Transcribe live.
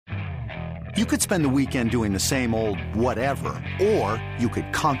You could spend the weekend doing the same old whatever, or you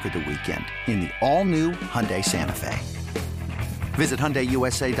could conquer the weekend in the all-new Hyundai Santa Fe. Visit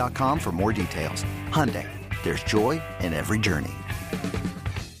HyundaiUSA.com for more details. Hyundai, there's joy in every journey.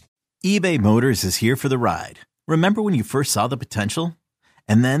 eBay Motors is here for the ride. Remember when you first saw the potential?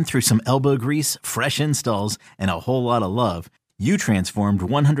 And then through some elbow grease, fresh installs, and a whole lot of love, you transformed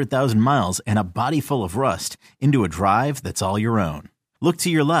 100,000 miles and a body full of rust into a drive that's all your own. Look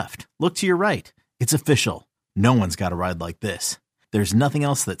to your left. Look to your right. It's official. No one's got a ride like this. There's nothing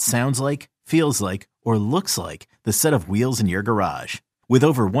else that sounds like, feels like, or looks like the set of wheels in your garage. With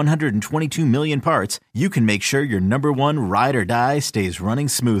over 122 million parts, you can make sure your number one ride or die stays running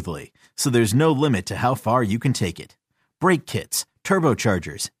smoothly. So there's no limit to how far you can take it. Brake kits,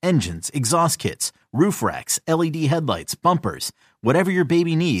 turbochargers, engines, exhaust kits, roof racks, LED headlights, bumpers, whatever your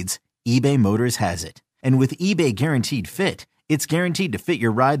baby needs, eBay Motors has it. And with eBay Guaranteed Fit, it's guaranteed to fit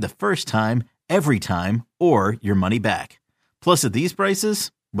your ride the first time, every time, or your money back. Plus, at these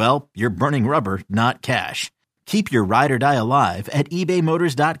prices, well, you're burning rubber, not cash. Keep your ride or die alive at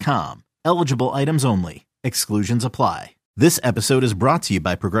ebaymotors.com. Eligible items only. Exclusions apply. This episode is brought to you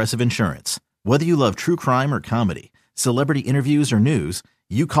by Progressive Insurance. Whether you love true crime or comedy, celebrity interviews or news,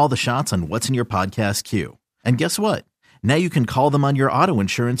 you call the shots on what's in your podcast queue. And guess what? Now you can call them on your auto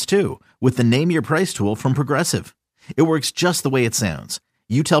insurance too with the Name Your Price tool from Progressive. It works just the way it sounds.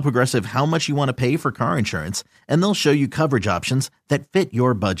 You tell Progressive how much you want to pay for car insurance, and they'll show you coverage options that fit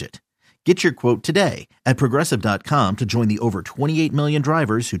your budget. Get your quote today at Progressive.com to join the over 28 million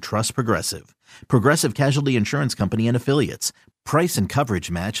drivers who trust Progressive. Progressive Casualty Insurance Company and Affiliates. Price and coverage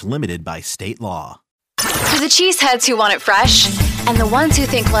match limited by state law. To the cheeseheads who want it fresh, and the ones who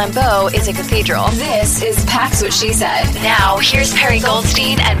think Lambeau is a cathedral, this is Pax What She Said. Now, here's Perry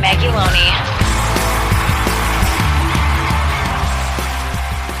Goldstein and Maggie Loney.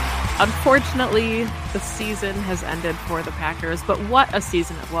 Unfortunately, the season has ended for the Packers, but what a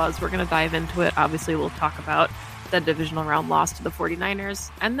season it was. We're going to dive into it. Obviously, we'll talk about the divisional round loss to the 49ers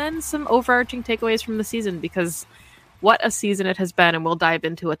and then some overarching takeaways from the season, because what a season it has been, and we'll dive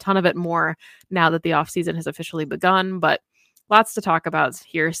into a ton of it more now that the offseason has officially begun, but lots to talk about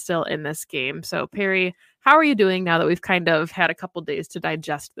here still in this game. So, Perry, how are you doing now that we've kind of had a couple days to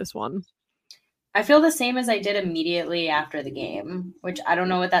digest this one? I feel the same as I did immediately after the game, which I don't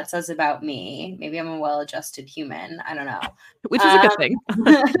know what that says about me. Maybe I'm a well-adjusted human. I don't know. Which is a good thing.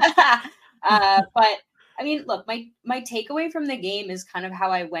 But I mean, look, my takeaway from the game is kind of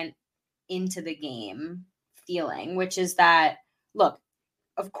how I went into the game feeling, which is that, look,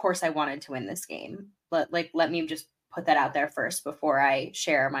 of course I wanted to win this game. Let me just put that out there first before I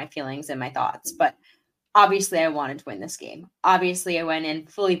share my feelings and my thoughts. But obviously, I wanted to win this game. Obviously, I went in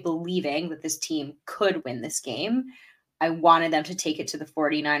fully believing that this team could win this game. I wanted them to take it to the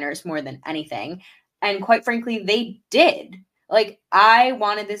 49ers more than anything. And quite frankly, they did. Like, I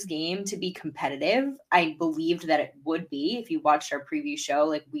wanted this game to be competitive. I believed that it would be. If you watched our preview show,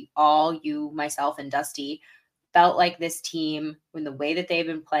 like we all, you, myself, and Dusty, felt like this team, in the way that they've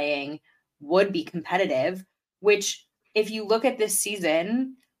been playing, would be competitive, which if you look at this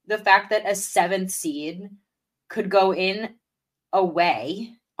season, the fact that a 7th seed could go in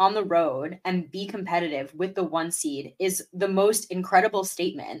away on the road and be competitive with the 1 seed is the most incredible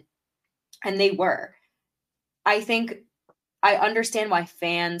statement. And they were. I think I understand why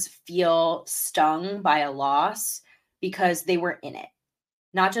fans feel stung by a loss because they were in it.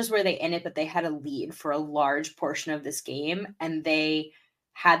 Not just were they in it, but they had a lead for a large portion of this game, and they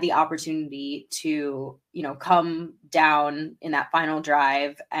had the opportunity to, come down in that final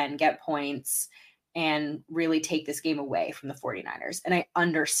drive and get points and really take this game away from the 49ers. And I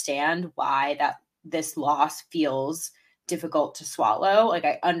understand why this loss feels difficult to swallow. Like,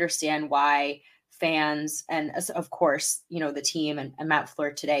 I understand why fans and, of course, the team and Matt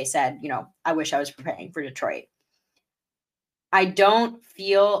Fleur today said, I wish I was preparing for Detroit. I don't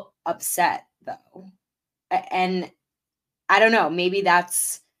feel upset, though. And I don't know, maybe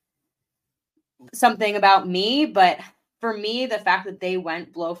that's something about me, but for me, the fact that they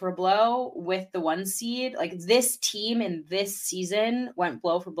went blow for blow with the 1 seed, like this team in this season went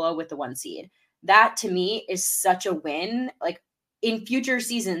blow for blow with the 1 seed. That to me is such a win. Like, in future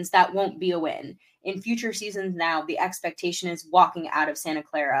seasons, that won't be a win. In future seasons now, the expectation is walking out of Santa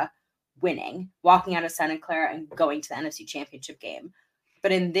Clara winning, walking out of Santa Clara and going to the NFC Championship game.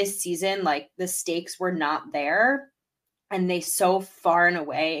 But in this season, like, the stakes were not there. And they so far and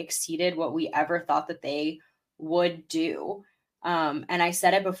away exceeded what we ever thought that they would do. And I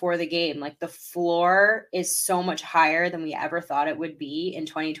said it before the game, like, the floor is so much higher than we ever thought it would be in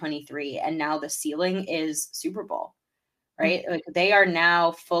 2023. And now the ceiling is Super Bowl, right? Like they are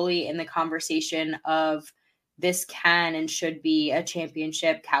now fully in the conversation of this can and should be a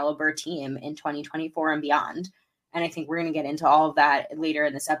championship caliber team in 2024 and beyond. And I think we're going to get into all of that later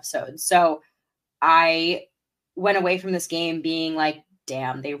in this episode. So I went away from this game being like,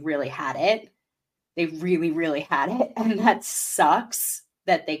 damn, they really had it. They really, really had it. And that sucks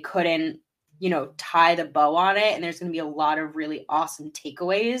that they couldn't, tie the bow on it. And there's going to be a lot of really awesome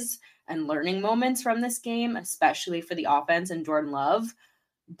takeaways and learning moments from this game, especially for the offense and Jordan Love.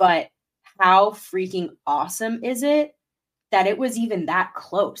 But how freaking awesome is it that it was even that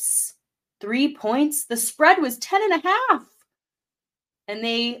close? 3 points. The spread was 10.5. And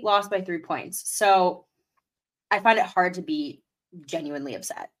they lost by 3 points. So I find it hard to be genuinely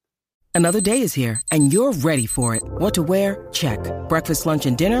upset. Another day is here, and you're ready for it. What to wear? Check. Breakfast, lunch,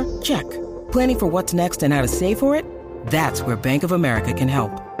 and dinner? Check. Planning for what's next and how to save for it? That's where Bank of America can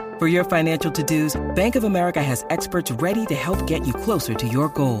help. For your financial to-dos, Bank of America has experts ready to help get you closer to your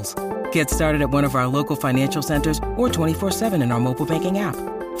goals. Get started at one of our local financial centers or 24/7 in our mobile banking app.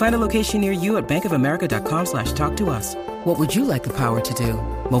 Find a location near you at bankofamerica.com/talktous. What would you like the power to do?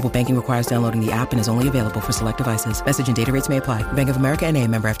 Mobile banking requires downloading the app and is only available for select devices. Message and data rates may apply. Bank of America N.A.,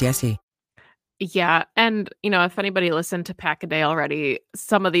 member FDIC. Yeah. And, if anybody listened to Pack a Day already,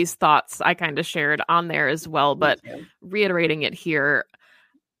 some of these thoughts I kind of shared on there as well. But reiterating it here,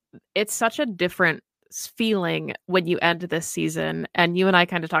 it's such a different feeling when you end this season. And you and I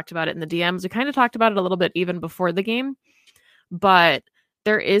kind of talked about it in the DMs. We kind of talked about it a little bit even before the game. But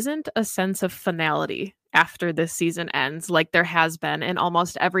there isn't a sense of finality after this season ends like there has been in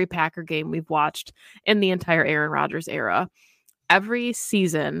almost every Packer game we've watched in the entire Aaron Rodgers era. Every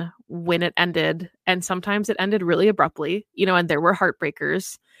season when it ended, and sometimes it ended really abruptly, and there were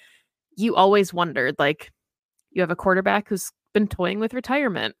heartbreakers, you always wondered, like, you have a quarterback who's been toying with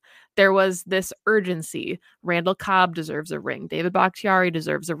retirement. There was this urgency. Randall Cobb deserves a ring. David Bakhtiari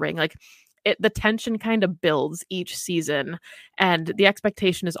deserves a ring. Like, the tension kind of builds each season, and the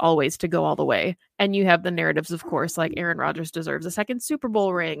expectation is always to go all the way. And you have the narratives, of course, like Aaron Rodgers deserves a second Super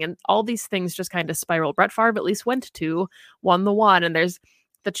Bowl ring, and all these things just kind of spiral. Brett Favre at least went to, won the one, and there's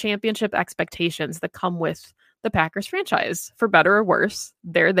the championship expectations that come with the Packers franchise, for better or worse.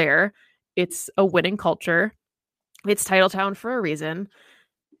 They're there. It's a winning culture. It's Title Town for a reason.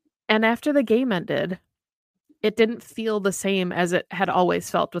 And after the game ended, it didn't feel the same as it had always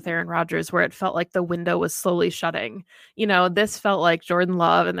felt with Aaron Rodgers, where it felt like the window was slowly shutting. This felt like Jordan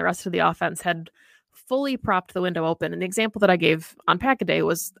Love and the rest of the offense had fully propped the window open. And the example that I gave on Pack a Day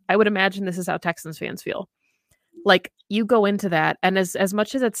was, I would imagine this is how Texans fans feel. Like, you go into that, and as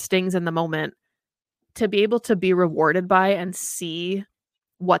much as it stings in the moment, to be able to be rewarded by and see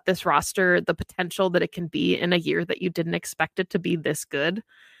what this roster, the potential that it can be in a year that you didn't expect it to be this good.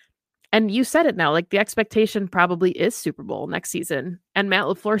 And you said it now, like, the expectation probably is Super Bowl next season. And Matt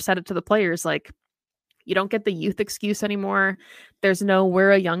LaFleur said it to the players, like, you don't get the youth excuse anymore. There's no,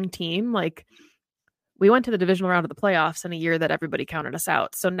 we're a young team. Like, we went to the divisional round of the playoffs in a year that everybody counted us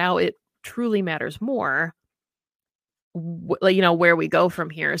out. So now it truly matters more, where we go from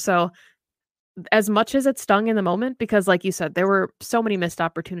here. So as much as it stung in the moment, because like you said, there were so many missed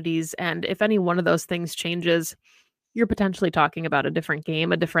opportunities. And if any one of those things changes, you're potentially talking about a different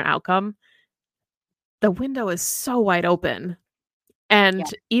game, a different outcome. The window is so wide open. And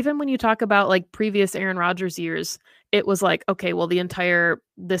even when you talk about like previous Aaron Rodgers years, it was like, okay, well,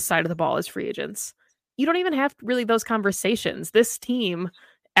 this side of the ball is free agents. You don't even have really those conversations. This team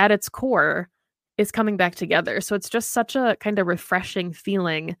at its core is coming back together. So it's just such a kind of refreshing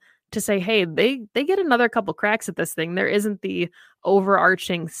feeling to say, hey, they get another couple cracks at this thing. There isn't the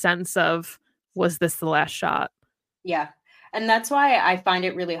overarching sense of, was this the last shot? Yeah. And that's why I find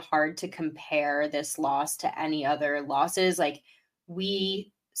it really hard to compare this loss to any other losses. Like,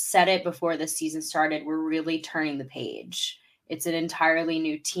 we said it before the season started, we're really turning the page. It's an entirely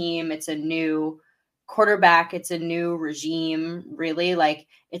new team. It's a new quarterback. It's a new regime, really. Like,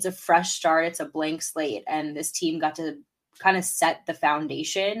 it's a fresh start. It's a blank slate. And this team got to kind of set the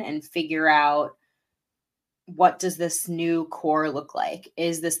foundation and figure out, what does this new core look like?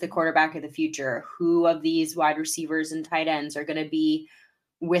 Is this the quarterback of the future? Who of these wide receivers and tight ends are going to be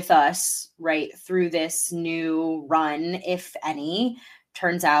with us right through this new run, if any?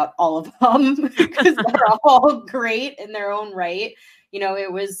 Turns out all of them, because they're all great in their own right.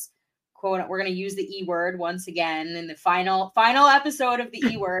 It was, quote, we're going to use the E word once again in the final episode of the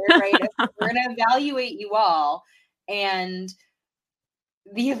E word, right? We're going to evaluate you all. And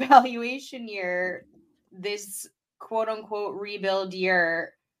the evaluation year, this quote unquote rebuild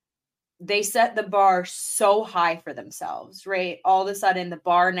year, they set the bar so high for themselves, right? All of a sudden the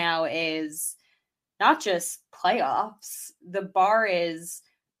bar now is not just playoffs. The bar is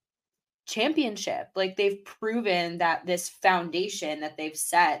championship. Like, they've proven that this foundation that they've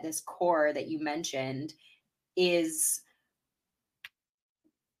set, this core that you mentioned, is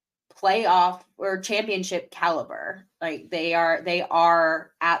playoff or championship caliber. Like, they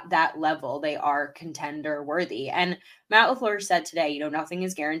are at that level. They are contender worthy. And Matt LaFleur said today, nothing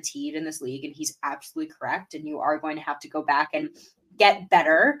is guaranteed in this league, and he's absolutely correct. And you are going to have to go back and get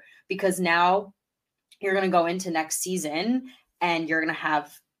better, because now you're going to go into next season and you're going to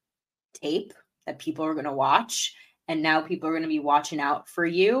have tape that people are going to watch. And now people are going to be watching out for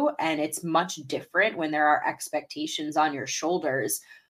you. And it's much different when there are expectations on your shoulders.